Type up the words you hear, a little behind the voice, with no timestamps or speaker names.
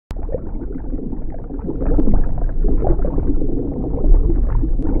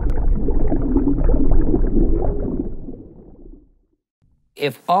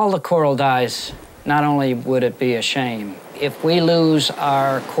If all the coral dies, not only would it be a shame, if we lose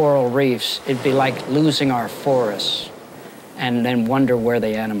our coral reefs, it'd be like losing our forests and then wonder where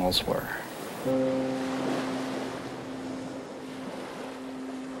the animals were.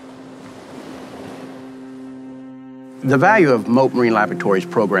 The value of Mote Marine Laboratories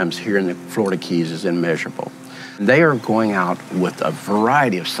programs here in the Florida Keys is immeasurable. They are going out with a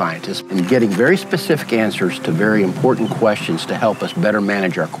variety of scientists and getting very specific answers to very important questions to help us better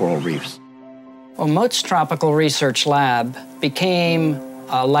manage our coral reefs. Well, Mote's Tropical Research Lab became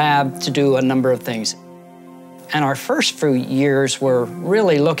a lab to do a number of things. And our first few years were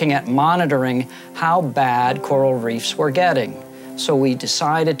really looking at monitoring how bad coral reefs were getting. So we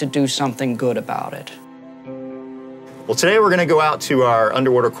decided to do something good about it. Well, today we're going to go out to our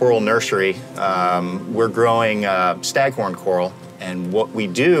underwater coral nursery. We're growing staghorn coral, and what we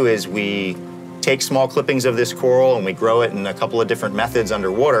do is we take small clippings of this coral and we grow it in a couple of different methods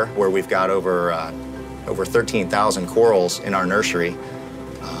underwater, where we've got over 13,000 corals in our nursery,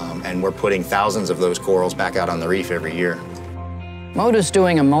 and we're putting thousands of those corals back out on the reef every year. Mote is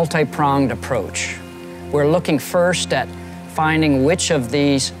doing a multi-pronged approach. We're looking first at finding which of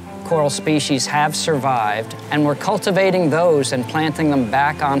these coral species have survived, and we're cultivating those and planting them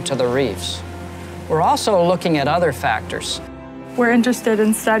back onto the reefs. We're also looking at other factors. We're interested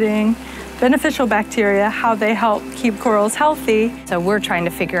in studying beneficial bacteria, how they help keep corals healthy. So we're trying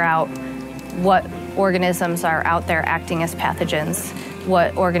to figure out what organisms are out there acting as pathogens,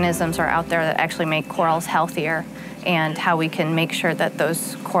 what organisms are out there that actually make corals healthier, and how we can make sure that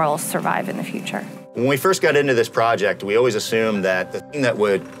those corals survive in the future. When we first got into this project, we always assumed that the thing that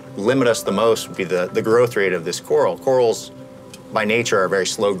would limit us the most would be the growth rate of this coral. Corals, by nature, are very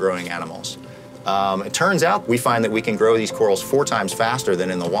slow-growing animals. It turns out we find that we can grow these corals 4 times faster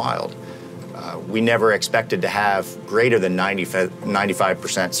than in the wild. We never expected to have greater than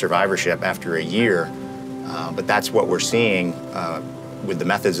 95% survivorship after a year, but that's what we're seeing with the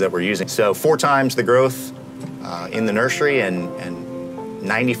methods that we're using. So 4 times the growth in the nursery and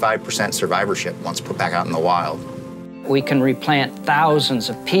 95% survivorship once put back out in the wild. We can replant thousands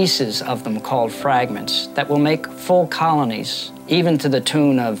of pieces of them called fragments that will make full colonies, even to the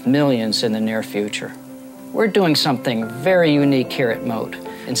tune of millions in the near future. We're doing something very unique here at Mote,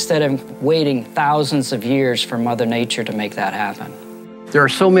 instead of waiting thousands of years for Mother Nature to make that happen. There are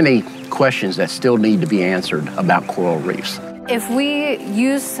so many questions that still need to be answered about coral reefs. If we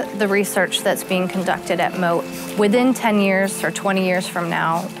use the research that's being conducted at Mote, within 10 years or 20 years from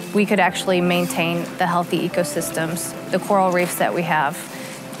now, we could actually maintain the healthy ecosystems, the coral reefs that we have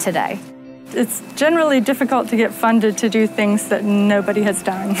today. It's generally difficult to get funded to do things that nobody has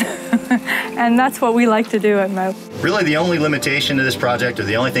done. And that's what we like to do at Mote. Really, the only limitation to this project, or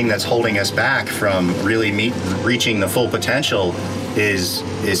the only thing that's holding us back from really reaching the full potential, is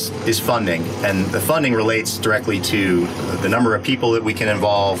funding. And the funding relates directly to the number of people that we can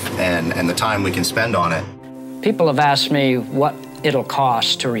involve and the time we can spend on it. People have asked me what it'll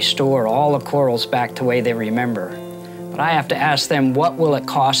cost to restore all the corals back the way they remember. But I have to ask them, what will it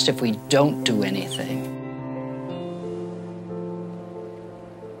cost if we don't do anything?